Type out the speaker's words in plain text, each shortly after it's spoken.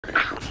Let's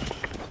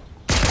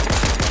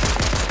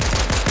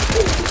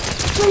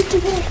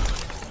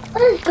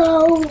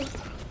go.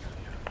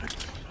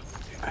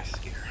 I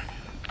see her.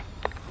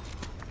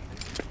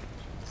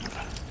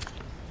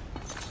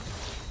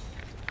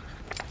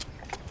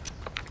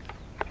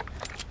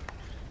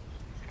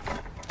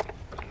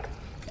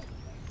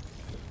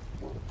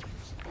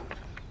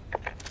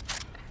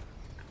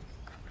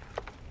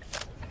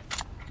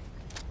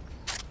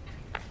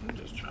 I'm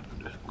just trying to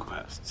do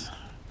quests.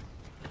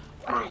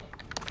 Why?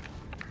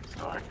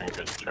 So I can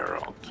get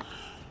Gerald.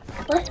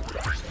 What? So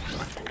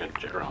I can get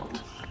Gerald.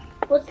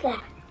 What's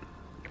that?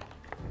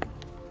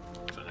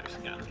 It's a new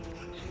skin.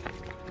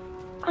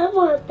 I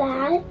want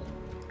that.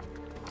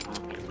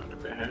 You better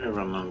behave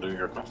and then do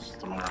your quests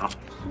tomorrow.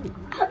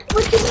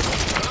 What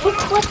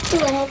do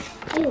I have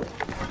to do?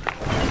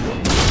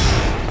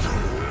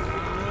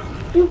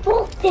 You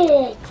both did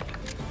it.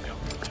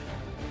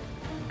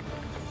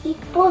 You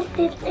both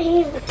did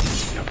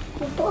things.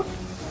 You both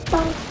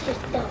bounced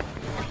yourself.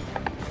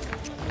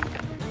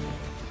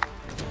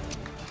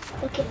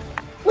 Look at.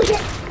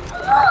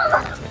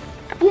 Oh!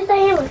 Use the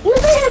hammer.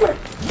 Use the hammer.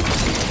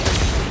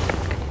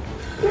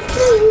 You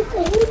can use the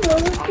hammer.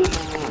 It would be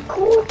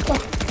cool with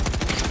that.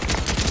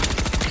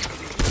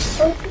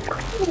 It would be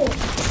cool.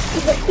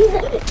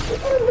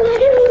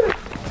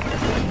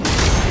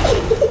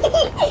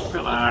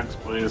 Relax,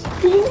 please.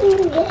 You didn't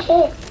even get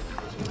hit.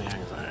 It's the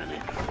anxiety.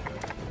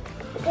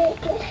 You didn't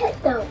get hit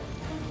though.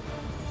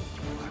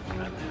 I've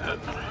been hit.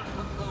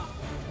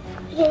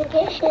 You didn't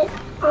get hit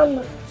on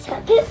the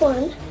second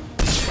one.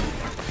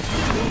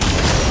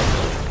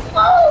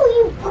 Oh,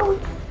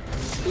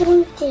 you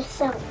moved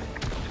yourself.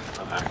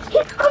 Relax.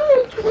 Here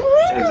comes the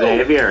train.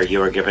 Xavier,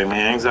 you are giving me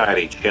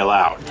anxiety. Chill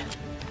out.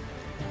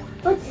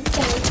 What's this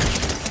guy?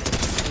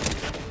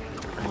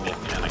 Bring me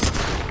panic.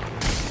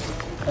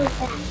 What's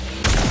that?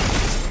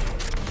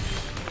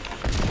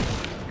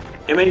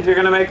 It means you're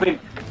gonna make me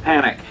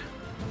panic.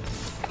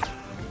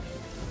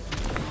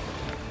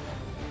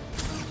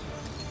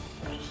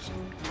 Just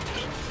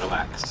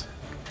relax.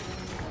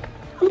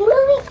 I'm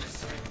really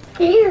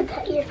scared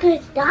that you're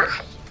gonna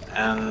die.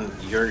 And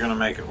you're gonna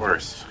make it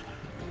worse.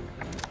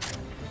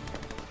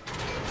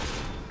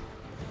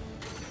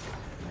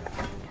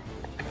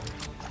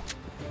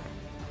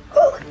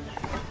 Oh,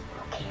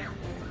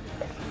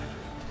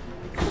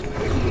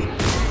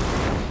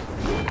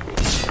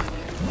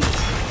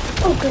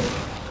 oh good.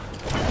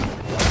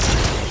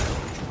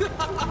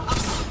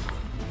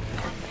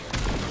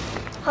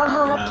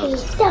 Haha, to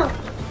yourself.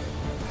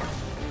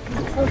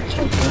 Oh,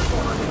 two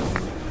people.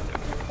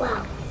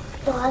 Wow.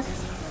 Boss.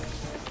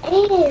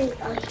 And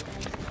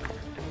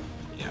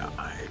Yeah,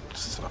 I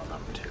saw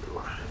them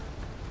too.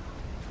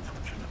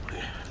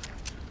 Unfortunately,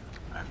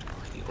 I have to go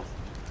heal.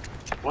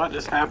 What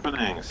is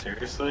happening?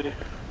 Seriously? Oh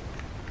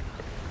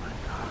my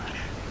gosh.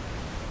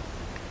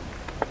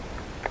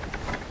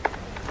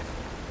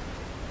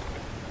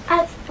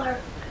 I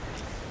fart.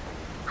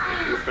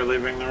 Thank you for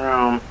leaving the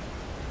room.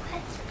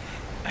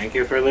 Thank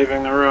you for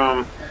leaving the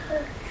room.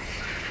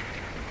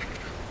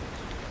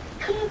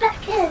 Come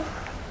back in.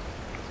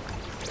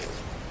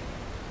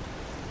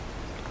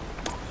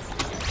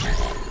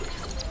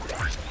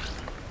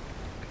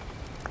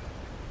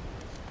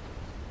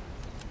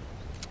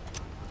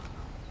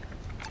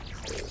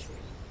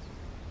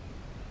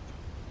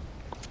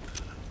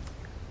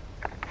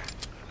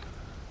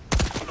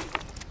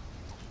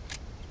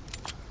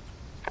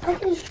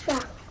 What is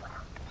that?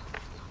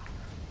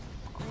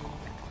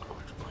 I'll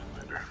explain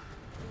later.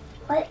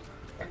 What?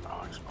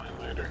 I'll explain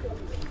later.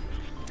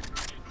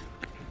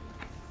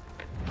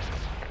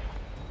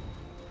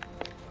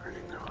 Where do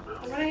you go now?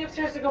 I'm running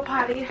upstairs to go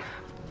potty.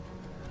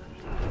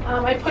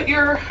 I put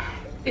your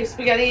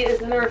spaghetti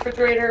is in the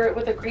refrigerator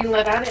with a green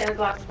lid on it and a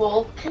glass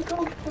bowl. Can I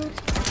go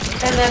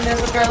first? And then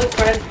there's a garlic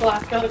bread,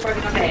 glass garlic bread,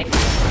 and an egg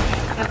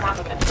on top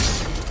of it.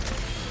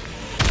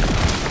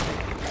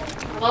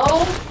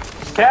 Hello?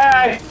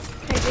 Okay!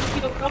 Okay, thank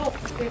you. Go.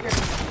 Figure.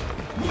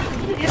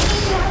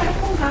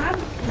 Hold on.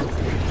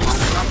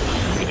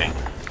 Reading.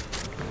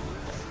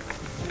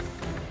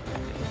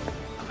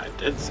 And I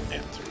did answer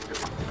you.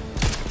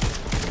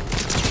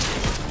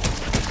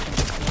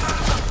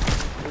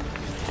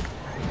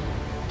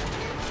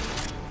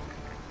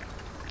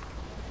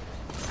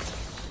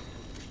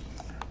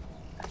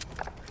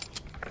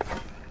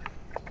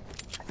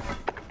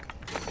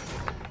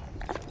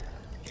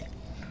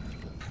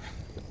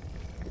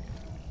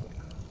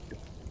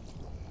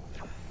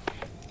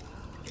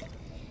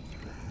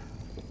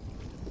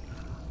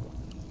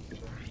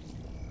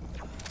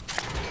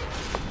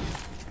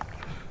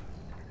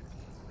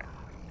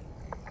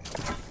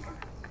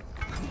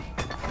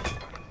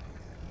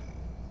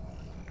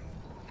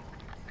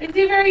 Hey,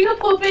 Xavier, are you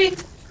pooping?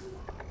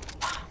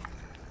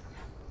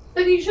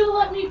 Then you should have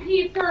let me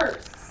pee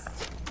first.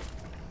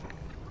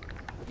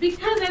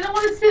 Because I don't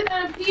want to sit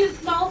there and pee and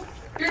smell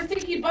your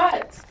sticky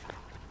butt.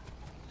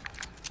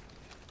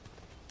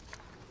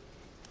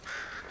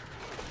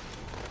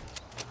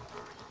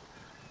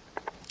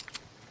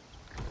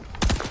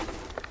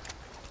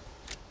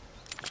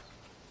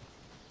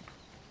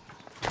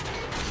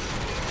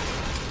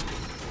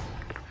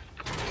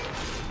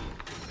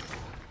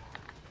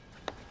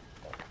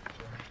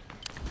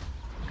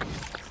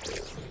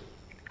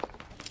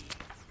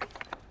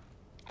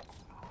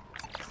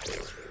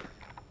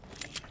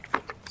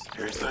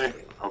 Seriously?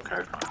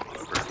 Okay, fine,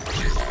 whatever.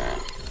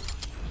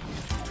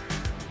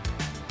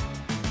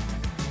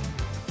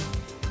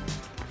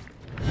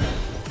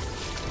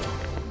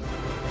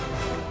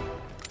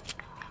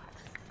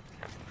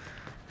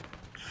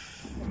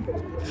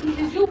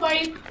 Did you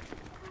wipe?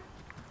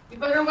 You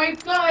better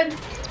wipe good.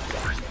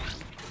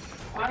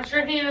 Wash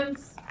your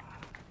hands.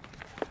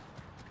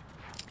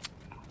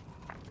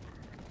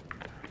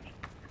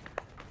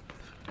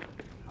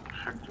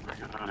 How do I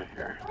get out of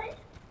here?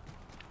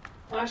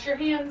 Wash your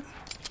hands.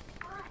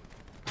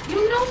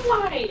 You know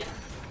why.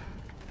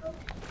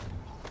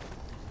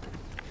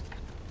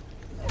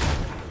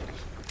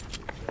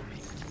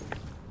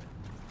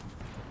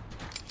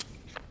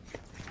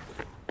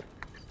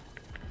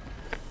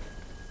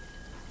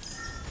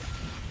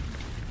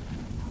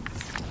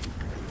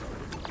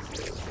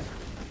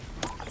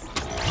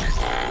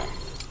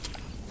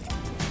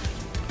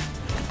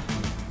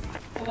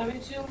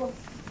 11-2.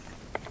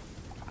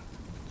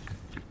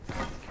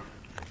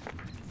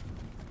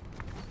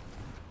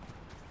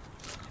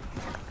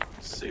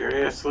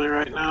 Seriously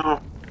right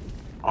now?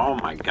 Oh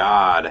my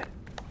god.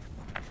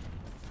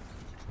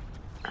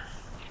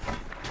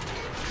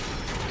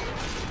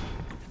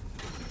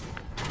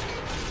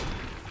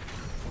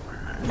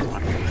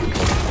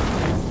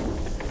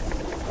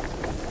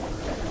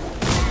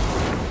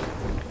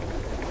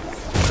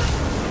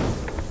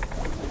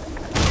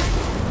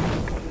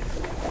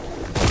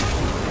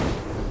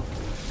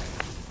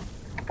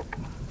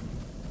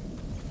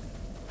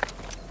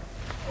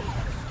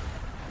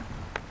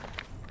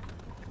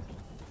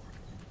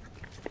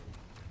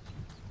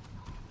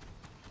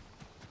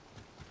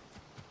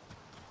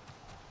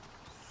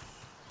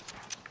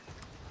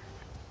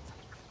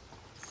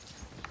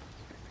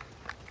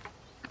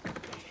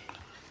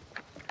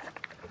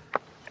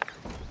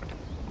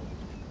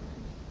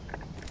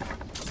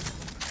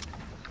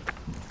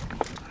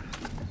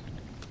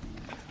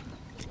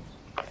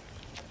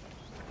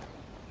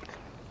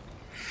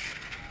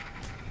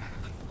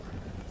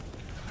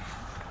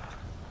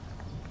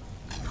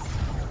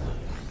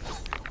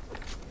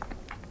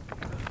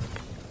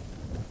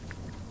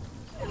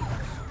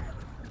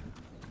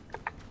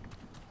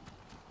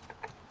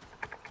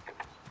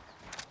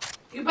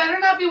 You better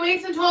not be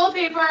wasting toilet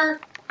paper.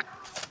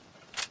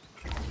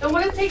 Then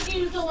what is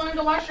taking you so long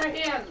to wash your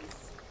hands?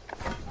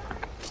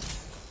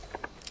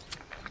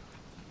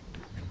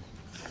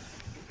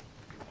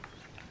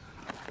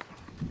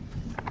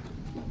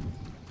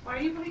 Why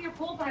are you putting your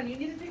pulp on? You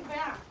need to take a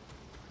bath.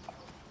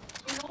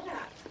 You know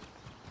that.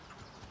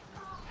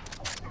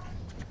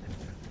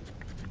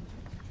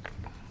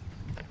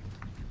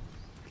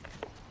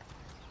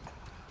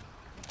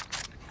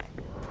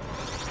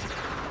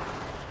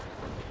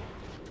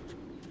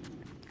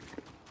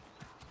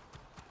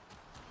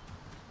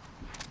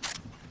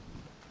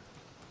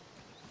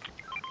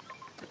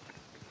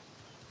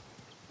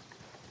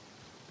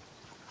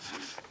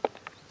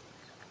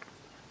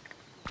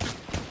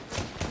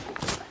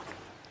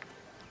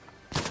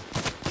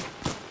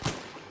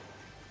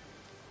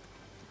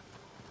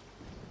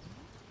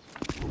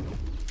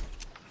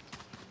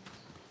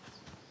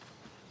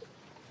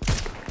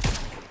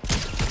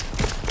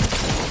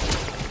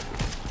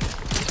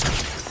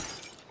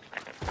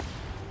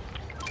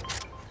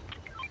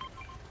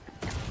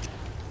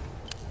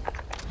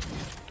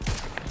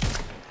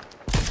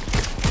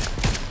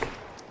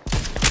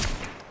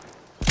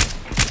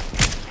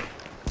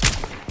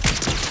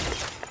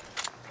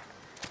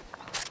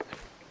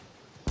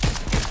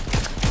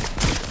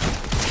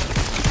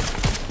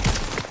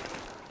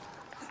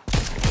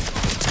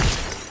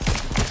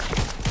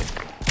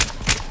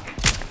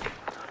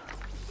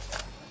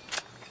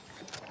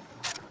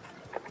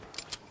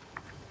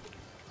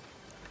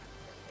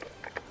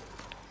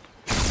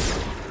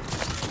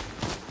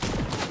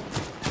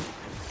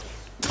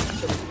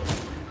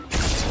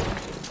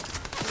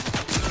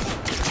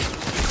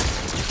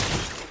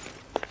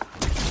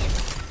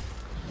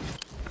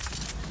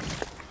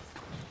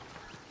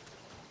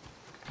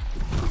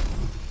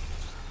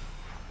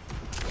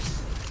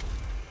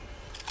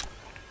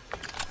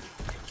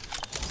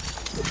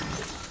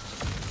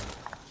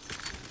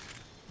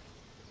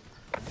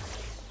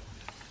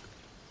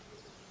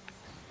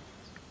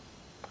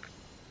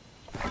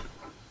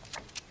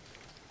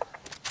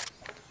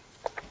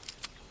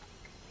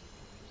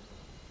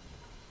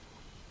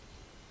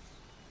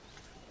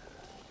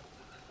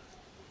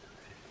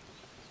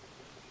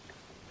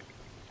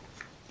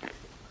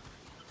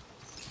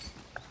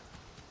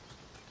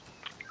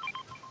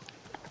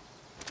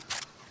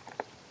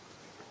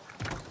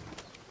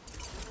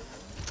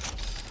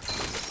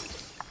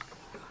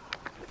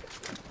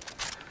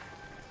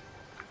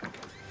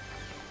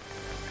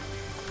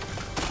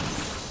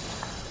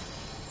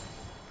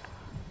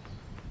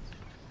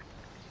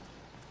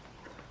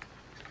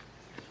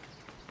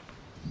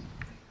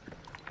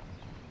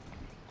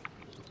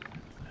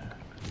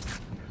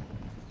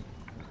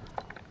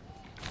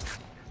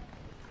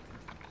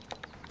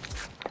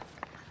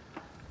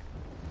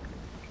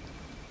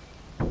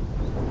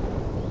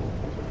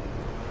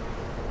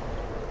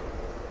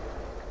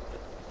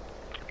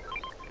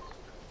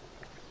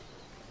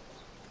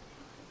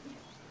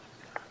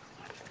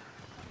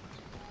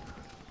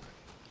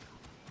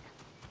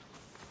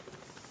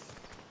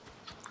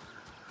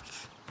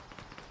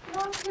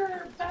 up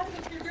your bed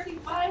with your dirty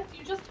butt.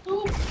 You just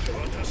pooped. Turn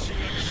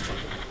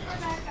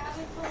that guy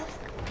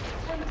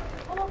and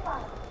pull up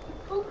on it. You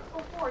pooped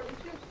before. You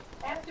just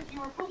asked if you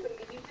were pooping,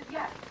 and you said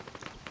yes.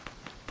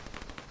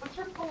 Put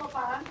your pull up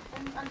on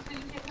until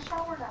you get in the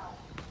shower now.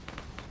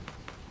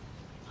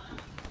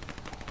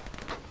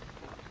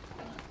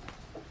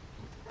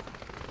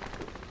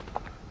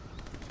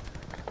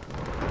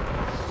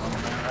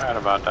 Right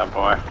about that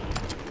boy.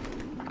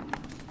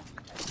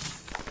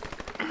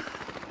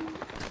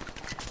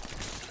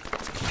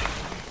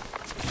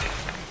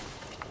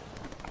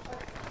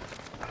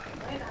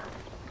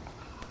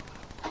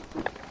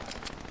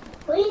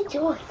 What are you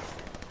doing?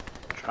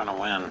 Trying to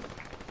win.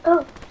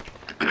 Oh.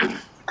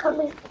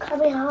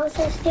 Kamehameha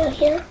is still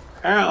here?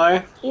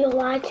 Apparently. You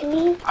lied to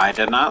me? I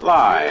did not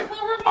lie.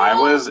 I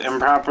was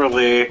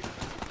improperly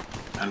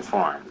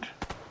informed.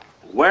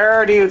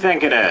 Where do you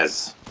think it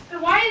is?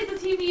 Then why is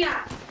the TV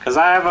on? Because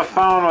I have a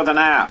phone with an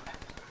app.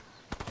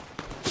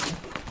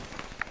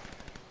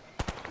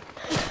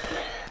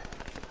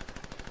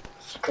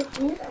 She could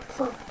use that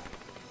phone.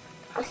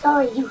 I saw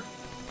you.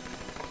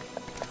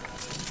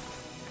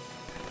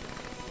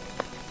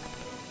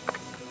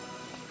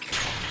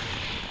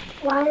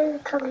 Why are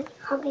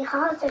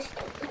Kamehameha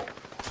still here?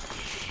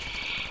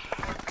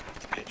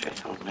 AJ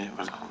told me it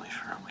was only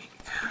for a week.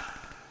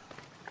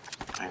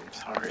 I'm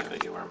sorry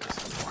that you were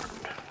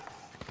misinformed.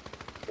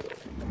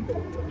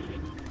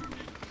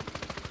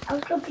 I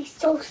was gonna be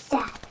so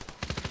sad.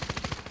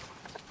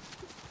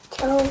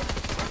 Tell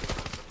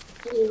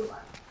you.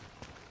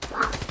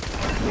 Wow.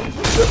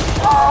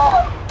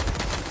 Oh!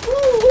 You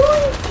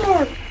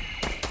ruined him!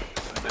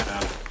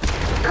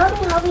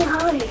 Kamehameha.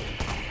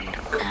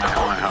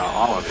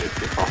 All of these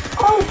people.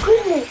 Oh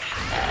goodness!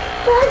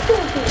 That's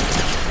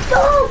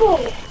double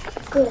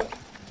good.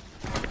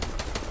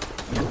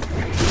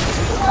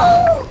 Oh!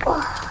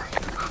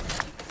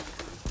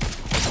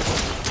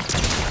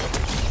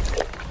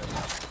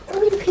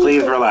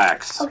 Please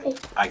relax. Okay.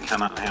 I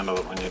cannot handle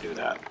it when you do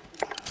that.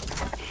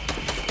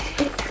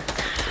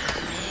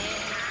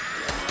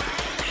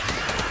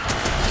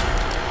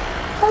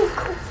 Oh,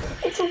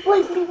 it's a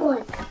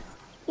 1v1.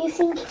 You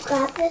think you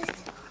got this?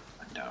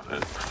 I doubt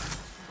it.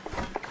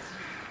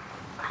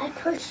 I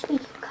pushed you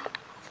got it.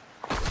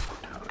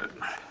 Doubt it.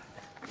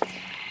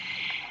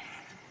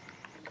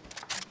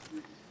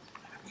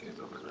 He's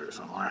over there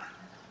somewhere.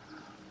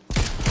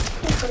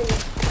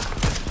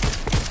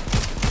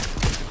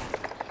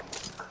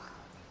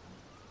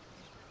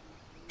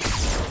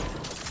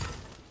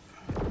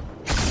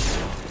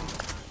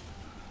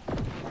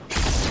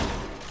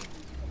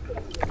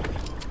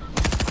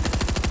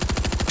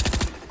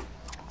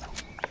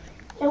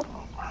 Nope.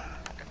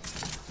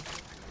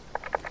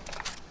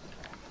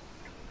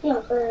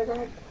 Yeah, for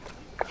that.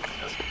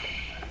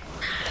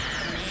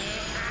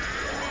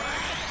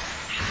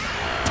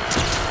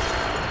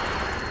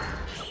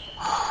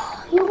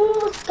 You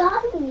almost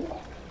got me.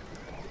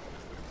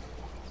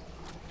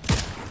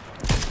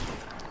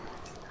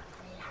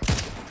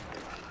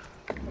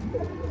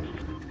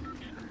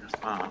 It's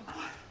not.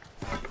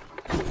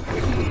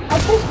 I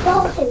just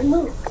felt it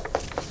move.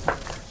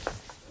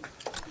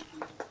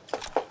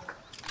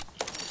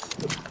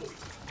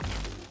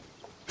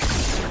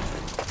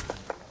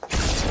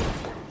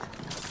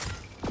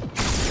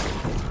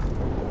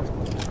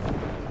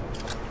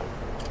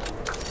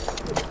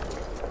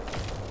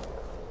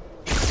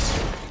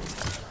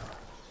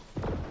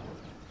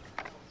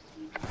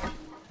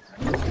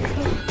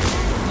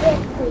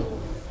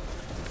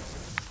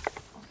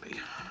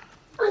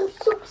 I'm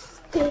so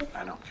scared.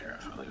 I don't care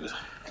if I lose.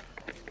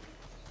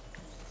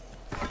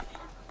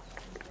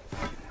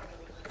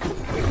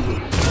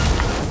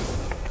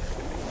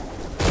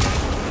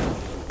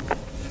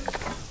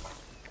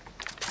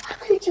 How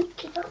could you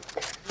give up?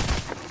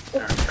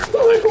 There,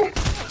 carefully.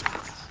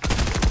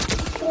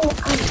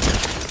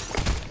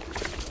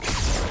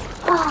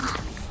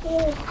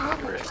 Here, have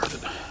it.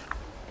 Wasted.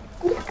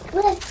 Lift.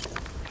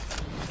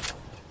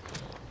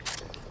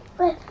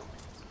 Lift.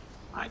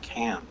 I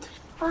can't.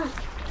 Why?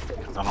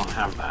 Because I don't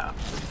have that.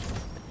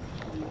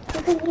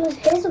 You can use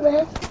his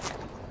lift.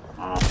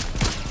 Oh.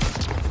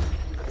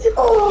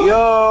 Oh!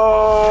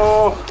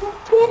 Yo! You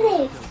did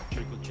it!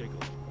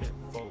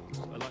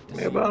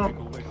 Hey, Bob.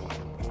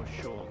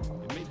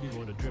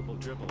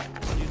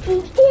 You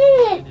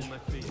did!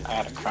 I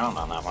had a crown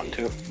on that one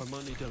too.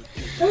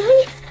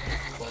 Really?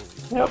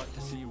 Yep.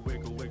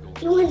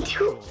 You won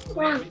 2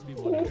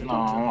 rounds.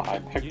 No, I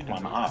picked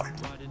one up.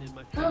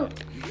 Oh.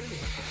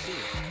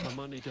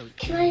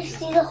 Can I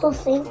see the whole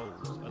thing?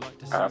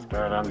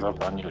 After it ends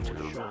up on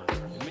YouTube.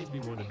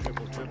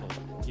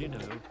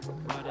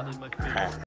 Okay.